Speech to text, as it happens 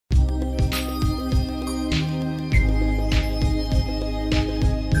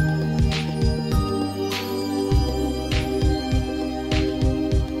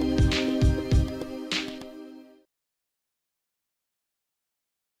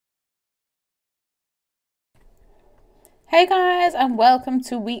Hey guys, and welcome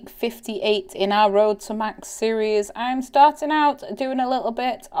to week 58 in our Road to Max series. I'm starting out doing a little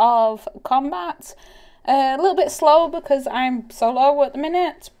bit of combat, a little bit slow because I'm solo at the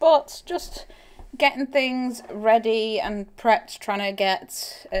minute, but just getting things ready and prepped, trying to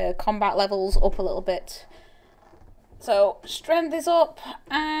get combat levels up a little bit. So strength is up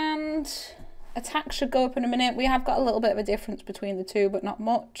and attack should go up in a minute. We have got a little bit of a difference between the two, but not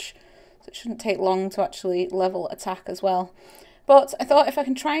much. So it shouldn't take long to actually level attack as well. But I thought if I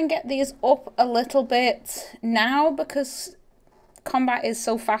can try and get these up a little bit now, because combat is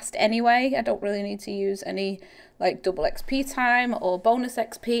so fast anyway, I don't really need to use any like double XP time or bonus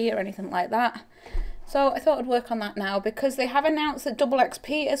XP or anything like that. So I thought I'd work on that now because they have announced that double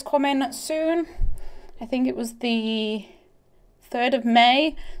XP is coming soon. I think it was the 3rd of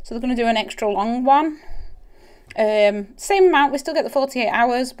May, so they're going to do an extra long one. Same amount, we still get the 48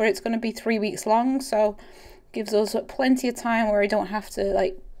 hours, but it's going to be 3 weeks long, so gives us plenty of time where I don't have to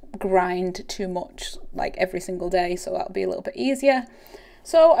like grind too much like every single day, so that'll be a little bit easier.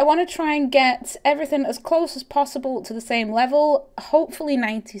 So I want to try and get everything as close as possible to the same level, hopefully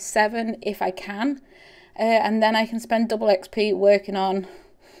 97 if I can, and then I can spend double XP working on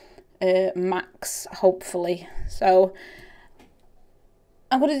max, hopefully. So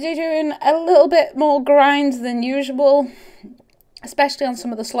I'm going to be doing a little bit more grind than usual, especially on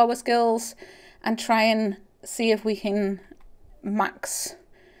some of the slower skills, and try and see if we can max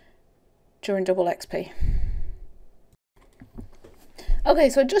during double XP. Okay,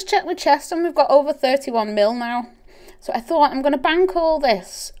 so I just checked my chest and we've got over 31 mil now. So I thought I'm going to bank all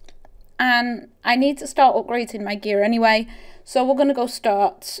this, and I need to start upgrading my gear anyway. So we're going to go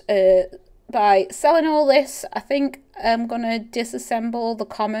start by selling all this. I think I'm going to disassemble the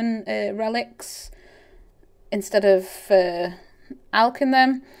common relics instead of alching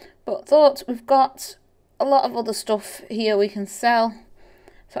them. But thought we've got a lot of other stuff here we can sell.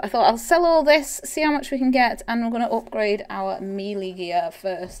 So I thought I'll sell all this, see how much we can get, and we're going to upgrade our melee gear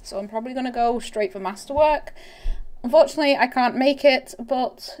first. So I'm probably going to go straight for masterwork. Unfortunately, I can't make it,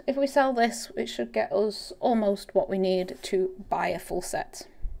 but if we sell this, it should get us almost what we need to buy a full set.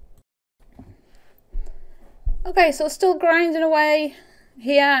 Okay, so still grinding away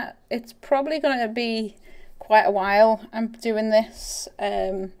here. It's probably going to be quite a while I'm doing this.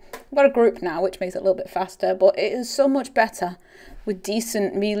 I've got a group now, which makes it a little bit faster, but it is so much better with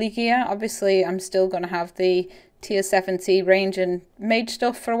decent melee gear. Obviously, I'm still going to have the tier 70 range and mage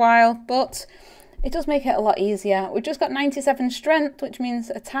stuff for a while, but it does make it a lot easier. We've just got 97 strength, which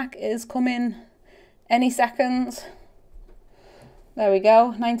means attack is coming any second. There we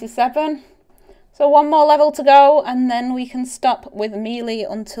go, 97. So one more level to go, and then we can stop with melee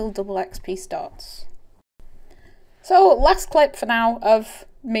until double XP starts. So last clip for now of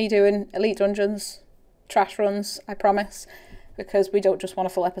me doing elite dungeons, trash runs, I promise, because we don't just want a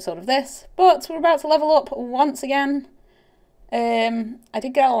full episode of this. But we're about to level up once again. I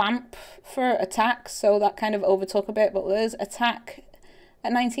did get a lamp for attack, so that kind of overtook a bit, but there's attack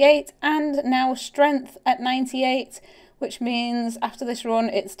at 98 and now strength at 98, which means after this run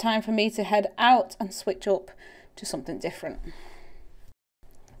it's time for me to head out and switch up to something different.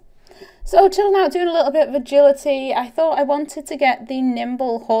 So chilling out, doing a little bit of agility. I thought I wanted to get the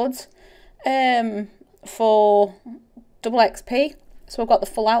nimble hood for double XP, so I've got the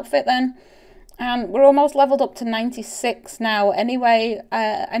full outfit then. And we're almost leveled up to 96 now anyway.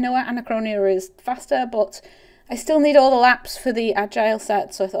 I know Anachronia is faster, but I still need all the laps for the agile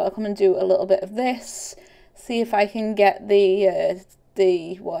set, so I thought I'd come and do a little bit of this. See if I can get the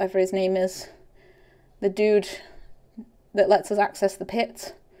whatever his name is, the dude that lets us access the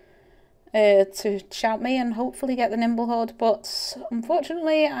pit, to shout me and hopefully get the nimble hood. But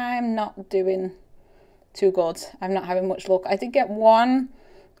unfortunately, I'm not doing too good. I'm not having much luck. I did get one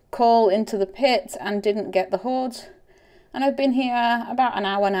call into the pit and didn't get the hood, and I've been here about an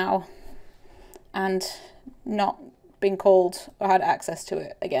hour now and not been called or had access to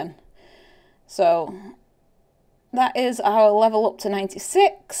it again. So that is our level up to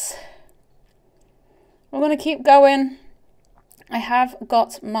 96. We're going to keep going. I have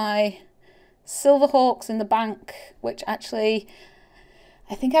got my silver hawks in the bank, which actually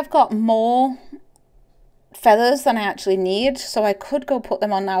I think I've got more feathers than I actually need, so I could go put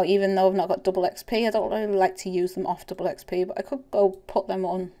them on now even though I've not got double XP. I don't really like to use them off double XP, but I could go put them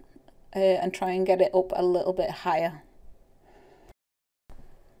on and try and get it up a little bit higher.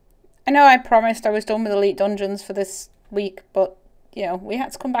 I know I promised I was done with elite dungeons for this week, but you know, we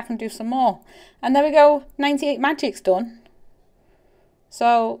had to come back and do some more. And there we go, 98 magic's done.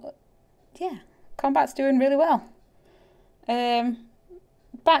 So yeah, combat's doing really well. Back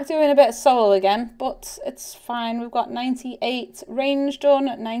back doing a bit of solo again, but it's fine. We've got 98 range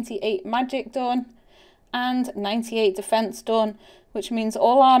done, 98 magic done, and 98 defense done, which means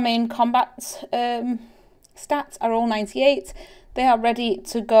all our main combat stats are all 98. They are ready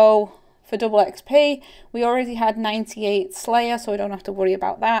to go for double XP. We already had 98 Slayer, so we don't have to worry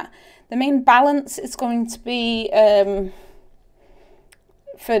about that. The main balance is going to be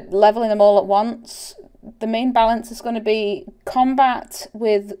for leveling them all at once. The main balance is going to be combat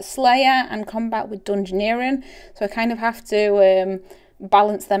with Slayer and combat with Dungeoneering. So I kind of have to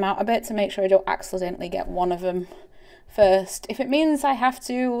balance them out a bit to make sure I don't accidentally get one of them first. If it means I have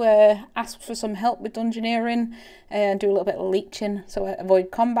to ask for some help with Dungeoneering and do a little bit of leeching so I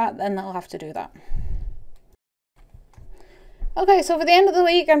avoid combat, then I'll have to do that. Okay, so for the end of the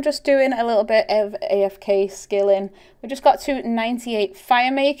week, I'm just doing a little bit of AFK skilling. We just got to 98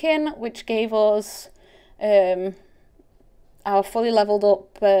 fire making, which gave us our fully leveled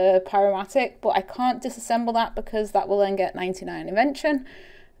up pyromatic, but I can't disassemble that because that will then get 99 invention,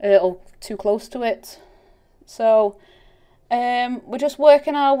 or too close to it. So we're just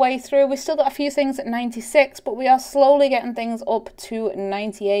working our way through. We've still got a few things at 96, but we are slowly getting things up to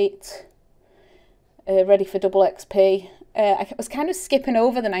 98, ready for double XP. I was kind of skipping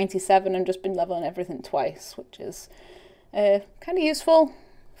over the 97 and just been leveling everything twice, which is kind of useful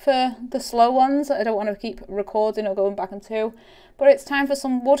for the slow ones. I don't want to keep recording or going back and two. But it's time for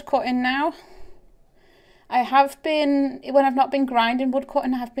some wood cutting now. I have been, when I've not been grinding wood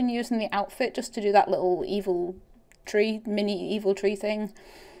cutting, I have been using the outfit just to do that little evil tree, mini evil tree thing.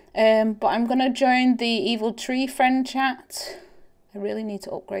 But I'm going to join the evil tree friend chat. I really need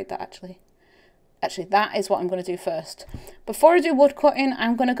to upgrade that actually. Actually, that is what I'm going to do first. Before I do wood cutting,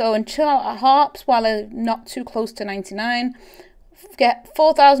 I'm going to go and chill out at Harps while I'm not too close to 99. Get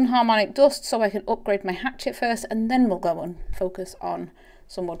 4,000 harmonic dust so I can upgrade my hatchet first, and then we'll go and focus on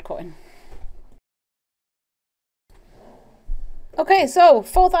some wood cutting. Okay, so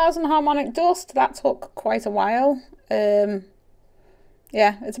 4,000 harmonic dust, that took quite a while. Yeah,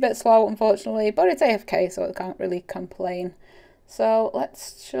 it's a bit slow unfortunately, but it's AFK, so I can't really complain. So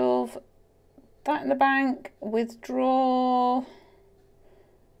let's shove that in the bank, withdraw,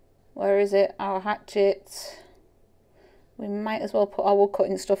 where is it, our hatchet. We might as well put our wood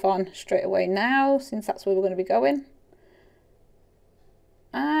cutting stuff on straight away now, since that's where we're going to be going.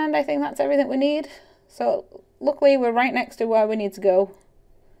 And I think that's everything we need. So luckily we're right next to where we need to go.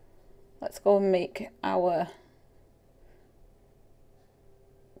 Let's go and make our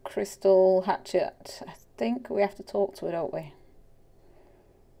crystal hatchet. I think we have to talk to it, don't we?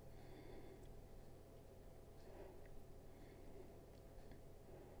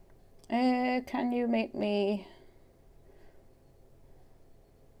 Can you make me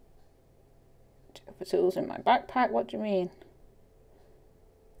tools in my backpack? What do you mean?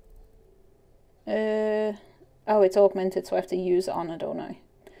 Oh, it's augmented, so I have to use it on it, don't I?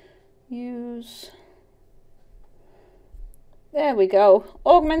 Use. There we go.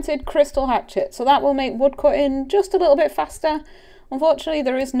 Augmented crystal hatchet. So that will make woodcutting just a little bit faster. Unfortunately,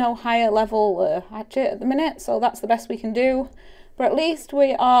 there is no higher level hatchet at the minute, so that's the best we can do. But at least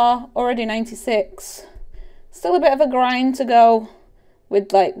we are already 96. Still a bit of a grind to go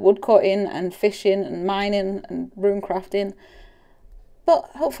with like woodcutting and fishing and mining and rune crafting. But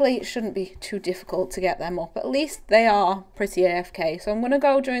hopefully it shouldn't be too difficult to get them up. At least they are pretty AFK. So I'm going to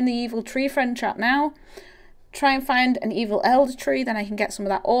go join the evil tree friend chat now. Try and find an evil elder tree, then I can get some of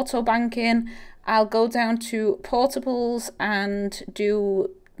that auto banking. I'll go down to portables and do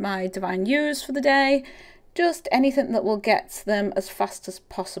my divine use for the day. Just anything that will get them as fast as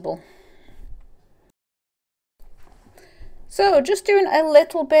possible. So just doing a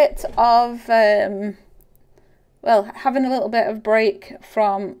little bit of, well, having a little bit of break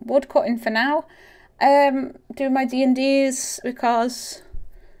from woodcutting for now. Doing my D&Ds because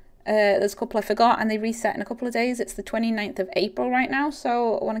there's a couple I forgot and they reset in a couple of days. It's the 29th of April right now,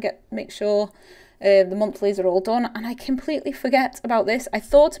 so I want to make sure the monthlies are all done. And I completely forget about this. I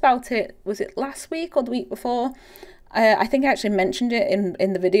thought about it, was it last week or the week before? I think I actually mentioned it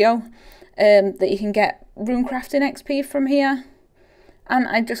in the video, that you can get runecrafting XP from here. And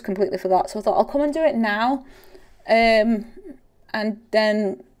I just completely forgot, so I thought I'll come and do it now. And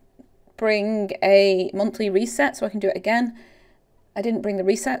then bring a monthly reset so I can do it again. I didn't bring the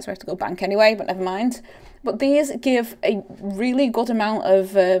reset, so I have to go bank anyway, but never mind. But these give a really good amount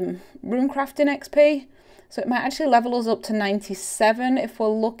of runecrafting XP. So it might actually level us up to 97 if we're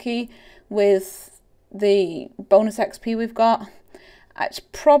lucky with the bonus XP we've got. It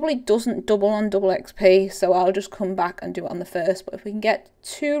probably doesn't double on double XP, so I'll just come back and do it on the first. But if we can get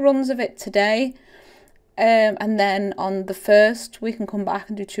 2 runs of it today, And then on the 1st we can come back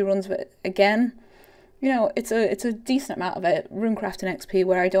and do 2 runs of it again. You know, it's a decent amount of it, runecrafting XP,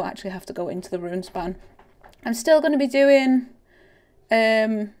 where I don't actually have to go into the rune span. I'm still going to be doing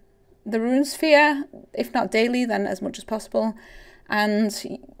the rune sphere, if not daily, then as much as possible,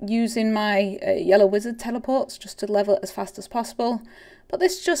 and using my yellow wizard teleports just to level it as fast as possible. But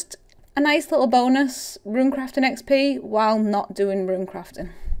this is just a nice little bonus, runecrafting XP, while not doing runecrafting.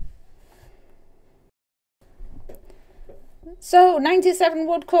 So 97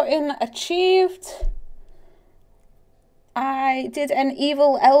 woodcutting achieved. I did an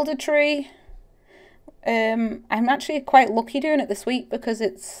evil elder tree. I'm actually quite lucky doing it this week because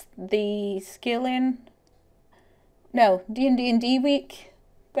it's the D&D week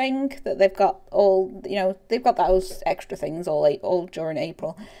thing that they've got all, you know, they've got those extra things all during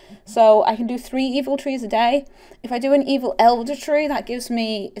April. So I can do 3 evil trees a day. If I do an evil elder tree, that gives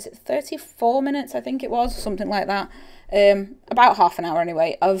me, is it 34 minutes? I think it was, something like that. About half an hour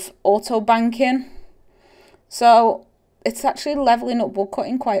anyway, of auto banking. So it's actually leveling up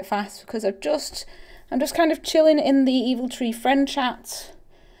woodcutting quite fast because I'm just kind of chilling in the evil tree friend chat,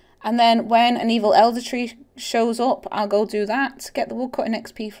 and then when an evil elder tree shows up, I'll go do that, get the woodcutting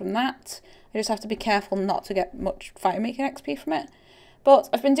XP from that. I just have to be careful not to get much fire making XP from it. But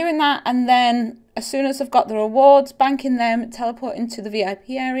I've been doing that, and then as soon as I've got the rewards, banking them, teleporting to the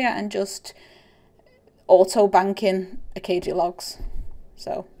VIP area, and just auto banking Acadia logs.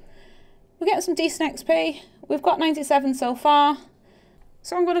 So we're getting some decent XP. We've got 97 so far.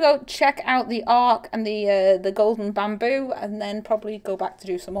 So I'm going to go check out the arc and the golden bamboo, and then probably go back to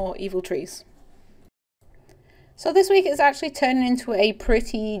do some more evil trees. So this week is actually turning into a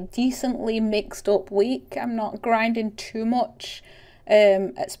pretty decently mixed up week. I'm not grinding too much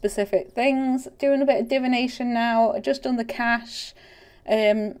at specific things. Doing a bit of divination now. Just done the cache.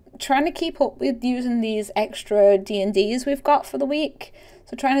 Trying to keep up with using these extra D&Ds we've got for the week.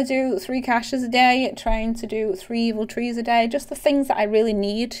 So trying to do 3 caches a day, trying to do 3 evil trees a day, just the things that I really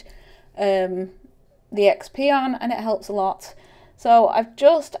need the XP on, and it helps a lot. So I've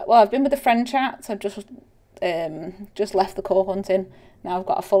been with the friend chat, so I've just left the core hunting. Now I've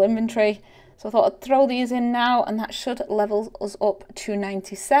got a full inventory. So I thought I'd throw these in now, and that should level us up to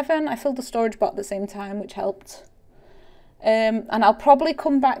 97. I filled the storage bot at the same time, which helped. And I'll probably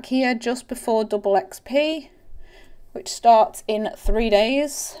come back here just before double XP, which starts in 3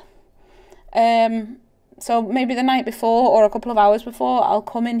 days. So maybe the night before or a couple of hours before, I'll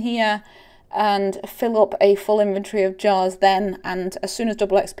come in here and fill up a full inventory of jars then, and as soon as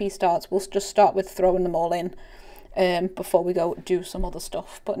double XP starts, we'll just start with throwing them all in before we go do some other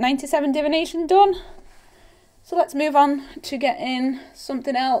stuff. But 97 divination done. So let's move on to getting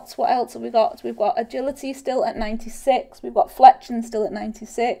something else. What else have we got? We've got agility still at 96. We've got fletching still at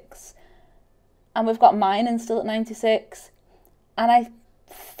 96. And we've got mining still at 96. And I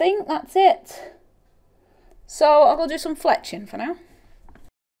think that's it. So I'll go do some fletching for now.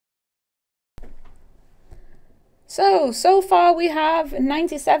 So far we have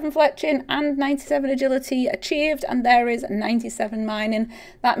 97 fletching and 97 agility achieved, and there is 97 mining.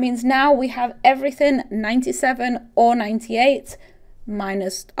 That means now we have everything 97 or 98,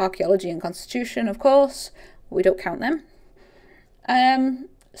 minus archaeology and constitution, of course. We don't count them.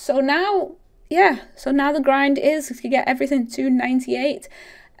 So now the grind is to get everything to 98.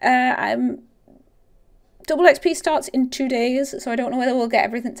 Double XP starts in 2 days, so I don't know whether we'll get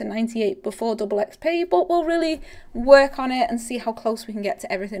everything to 98 before double XP, but we'll really work on it and see how close we can get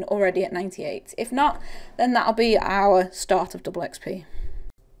to everything already at 98. If not, then that'll be our start of double XP.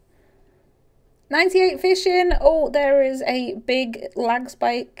 98 fishing. Oh, there is a big lag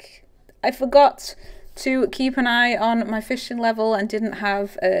spike. I forgot to keep an eye on my fishing level and didn't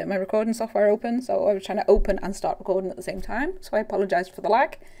have my recording software open, so I was trying to open and start recording at the same time, so I apologise for the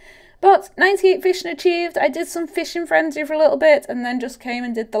lag. But 98 fishing achieved. I did some fishing frenzy for a little bit and then just came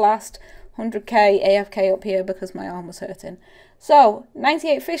and did the last 100k AFK up here because my arm was hurting. So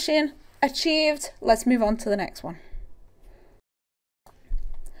 98 fishing achieved. Let's move on to the next one.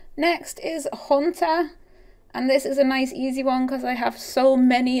 Next is Hunter, and this is a nice easy one because I have so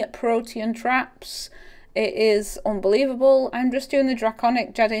many protean traps. It is unbelievable. I'm just doing the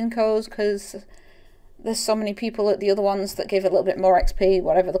draconic Jadinkos because there's so many people at the other ones that give a little bit more XP,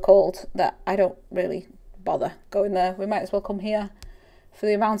 whatever they're called, that I don't really bother going there. We might as well come here for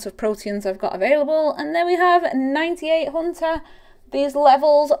the amount of proteins I've got available. And then we have 98 Hunter. These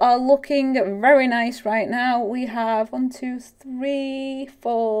levels are looking very nice right now. We have 1, 2, 3,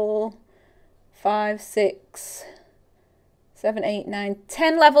 4, 5, 6, 7, 8, 9,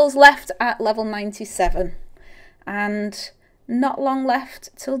 10 levels left at level 97. And not long left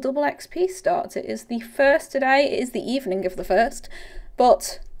till double XP starts. It is the first today, it is the evening of the first,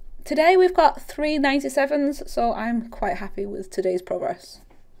 but today we've got 3 97s, so I'm quite happy with today's progress.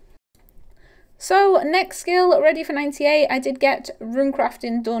 So next skill, ready for 98. I did get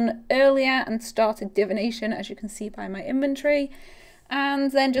runecrafting done earlier and started divination, as you can see by my inventory,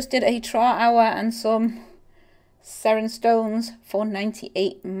 and then just did a trot hour and some Seren stones for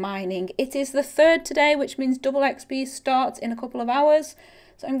 98 mining. It is the third today, which means double XP starts in a couple of hours.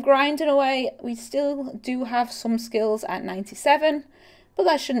 So I'm grinding away. We still do have some skills at 97, but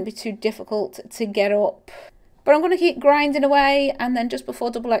that shouldn't be too difficult to get up. But I'm going to keep grinding away, and then just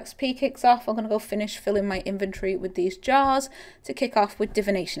before double XP kicks off, I'm going to go finish filling my inventory with these jars to kick off with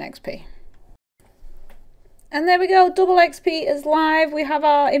divination XP. And there we go, double XP is live. We have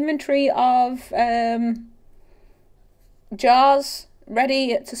our inventory of jars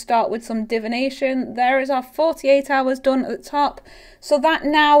ready to start with some divination. There is our 48 hours done at the top. So that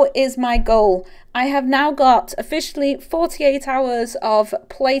now is my goal. I have now got officially 48 hours of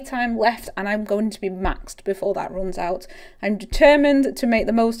playtime left, and I'm going to be maxed before that runs out. I'm determined to make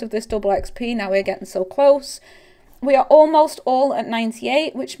the most of this double XP. Now we're getting so close. We are almost all at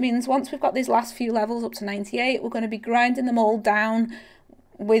 98, which means once we've got these last few levels up to 98, we're going to be grinding them all down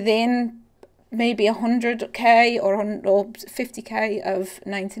within maybe 100k or 50k of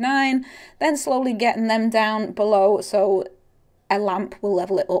 99, then slowly getting them down below so a lamp will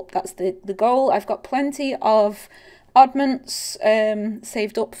level it up. That's the goal. I've got plenty of oddments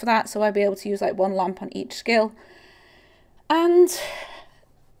saved up for that, so I'll be able to use like 1 lamp on each skill. And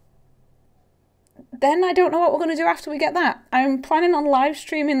then I don't know what we're going to do after we get that. I'm planning on live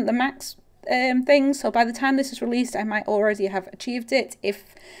streaming the max thing, so by the time this is released I might already have achieved it,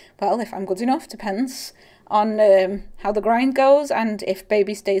 if I'm good enough. Depends on how the grind goes and if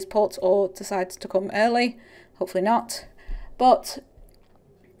baby stays put or decides to come early. Hopefully not, but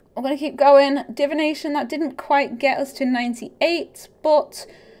I'm going to keep going. Divination, that didn't quite get us to 98, but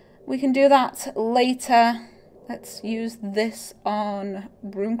we can do that later. Let's use this on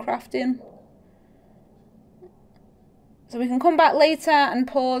runecrafting. So we can come back later and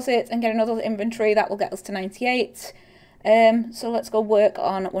pause it and get another inventory. That will get us to 98. So let's go work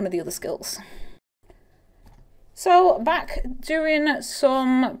on one of the other skills. So back doing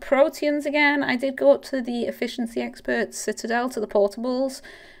some proteins again. I did go up to the efficiency expert citadel, to the portables,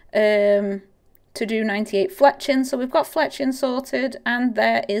 to do 98 fletching. So we've got fletching sorted, and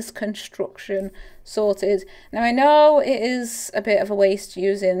there is construction sorted. Now I know it is a bit of a waste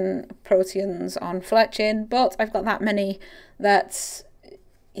using proteins on fletching, but I've got that many that,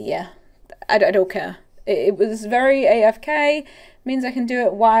 yeah, I don't care. It was very AFK, means I can do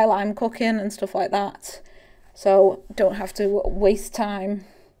it while I'm cooking and stuff like that, so don't have to waste time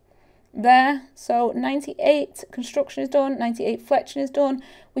there. So 98 construction is done, 98 fletching is done.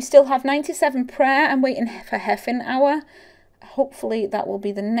 We still have 97 prayer. I'm waiting for Heffin hour. Hopefully that will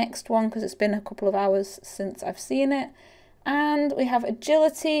be the next one, because it's been a couple of hours since I've seen it. And we have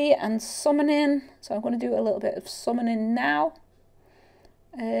agility and summoning, so I'm going to do a little bit of summoning now.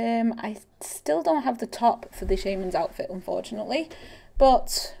 I still don't have the top for the shaman's outfit, unfortunately,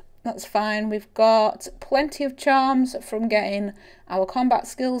 but that's fine. We've got plenty of charms from getting our combat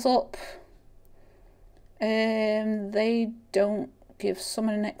skills up. They don't give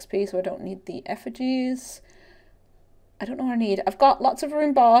summoning XP, so I don't need the effigies. I don't know what I need. I've got lots of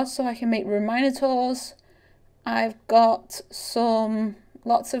rune bars, so I can make rune minotaurs. I've got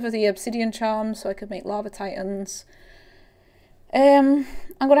lots of the obsidian charms, so I could make lava titans. I'm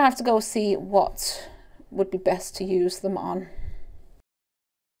going to have to go see what would be best to use them on.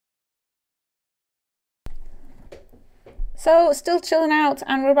 So still chilling out,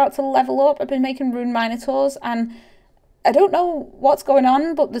 and we're about to level up. I've been making rune minotaurs, and I don't know what's going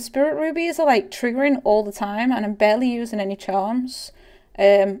on, but the spirit rubies are like triggering all the time, and I'm barely using any charms.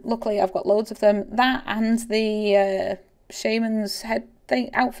 Luckily I've got loads of them. That and the shaman's head thing,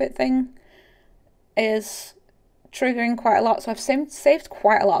 outfit thing, is triggering quite a lot, so I've saved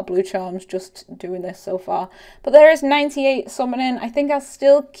quite a lot of blue charms just doing this so far. But there is 98 summoning. I think I'll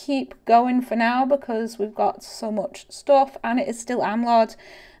still keep going for now because we've got so much stuff, and it is still Amlord,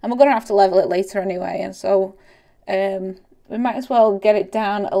 and we're going to have to level it later anyway, and so we might as well get it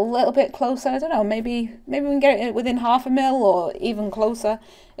down a little bit closer. I don't know, maybe we can get it within 0.5 mil or even closer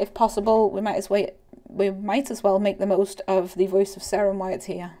if possible. We might as well make the most of the voice of Seren while it's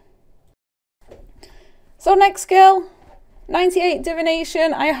here. So next skill, 98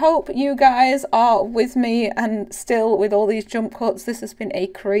 divination. I hope you guys are with me and still with all these jump cuts. This has been a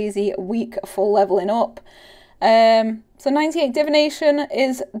crazy week full leveling up. So 98 divination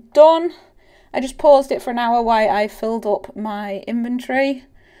is done. I just paused it for an hour while I filled up my inventory.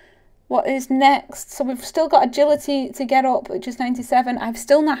 What is next? So we've still got agility to get up, which is 97. I've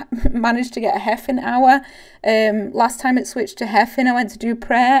still not managed to get a Heffin hour. Last time it switched to Heffin, I went to do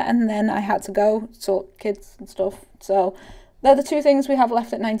prayer and then I had to go sort kids and stuff. So they're the two things we have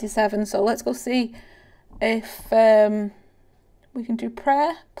left at 97. So let's go see if we can do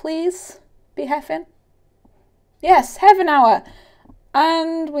prayer, please. Be Heffin. Yes, Heaven hour.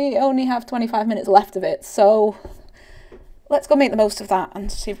 And we only have 25 minutes left of it. So let's go make the most of that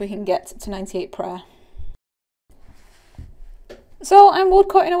and see if we can get to 98 prayer. So I'm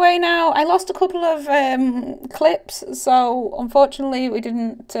woodcutting away now. I lost a couple of clips, so unfortunately we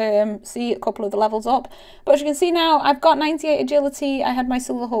didn't see a couple of the levels up. But as you can see now, I've got 98 agility. I had my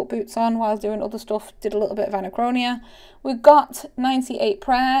silver hawk boots on while doing other stuff, did a little bit of anachronia. We got 98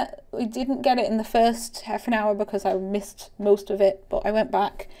 prayer. We didn't get it in the first half an hour because I missed most of it, but I went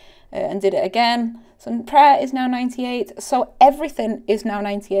back and did it again. So prayer is now 98. So everything is now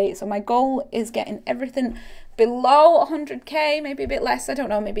 98. So my goal is getting everything below 100k, maybe a bit less, I don't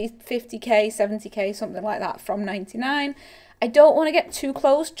know, maybe 50k, 70k, something like that from 99. I don't want to get too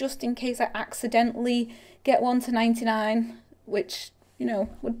close just in case I accidentally get one to 99, which, you know,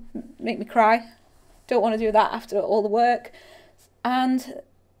 would make me cry. Don't want to do that after all the work. And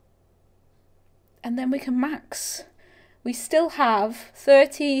then we can max. We still have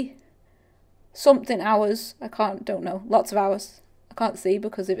 30 something hours. Don't know, lots of hours. I can't see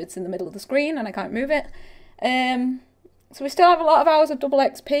because if it's in the middle of the screen and I can't move it. So we still have a lot of hours of double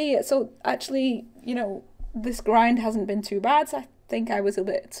XP. So actually, you know, this grind hasn't been too bad. So I think I was a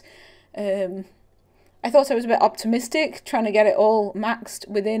bit, I thought I was a bit optimistic trying to get it all maxed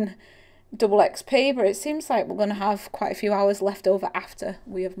within double XP, but it seems like we're going to have quite a few hours left over after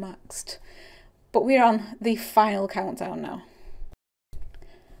we have maxed. But we're on the final countdown now.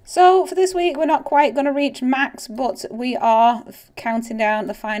 So for this week, we're not quite going to reach max, but we are counting down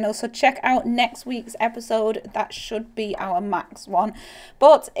the final. So check out next week's episode. That should be our max one.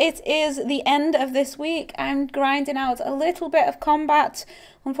 But it is the end of this week. I'm grinding out a little bit of combat.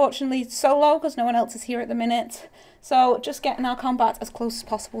 Unfortunately, solo because no one else is here at the minute. So just getting our combat as close as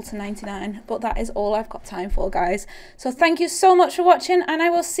possible to 99. But that is all I've got time for, guys. So thank you so much for watching, and I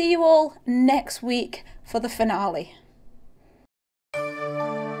will see you all next week for the finale.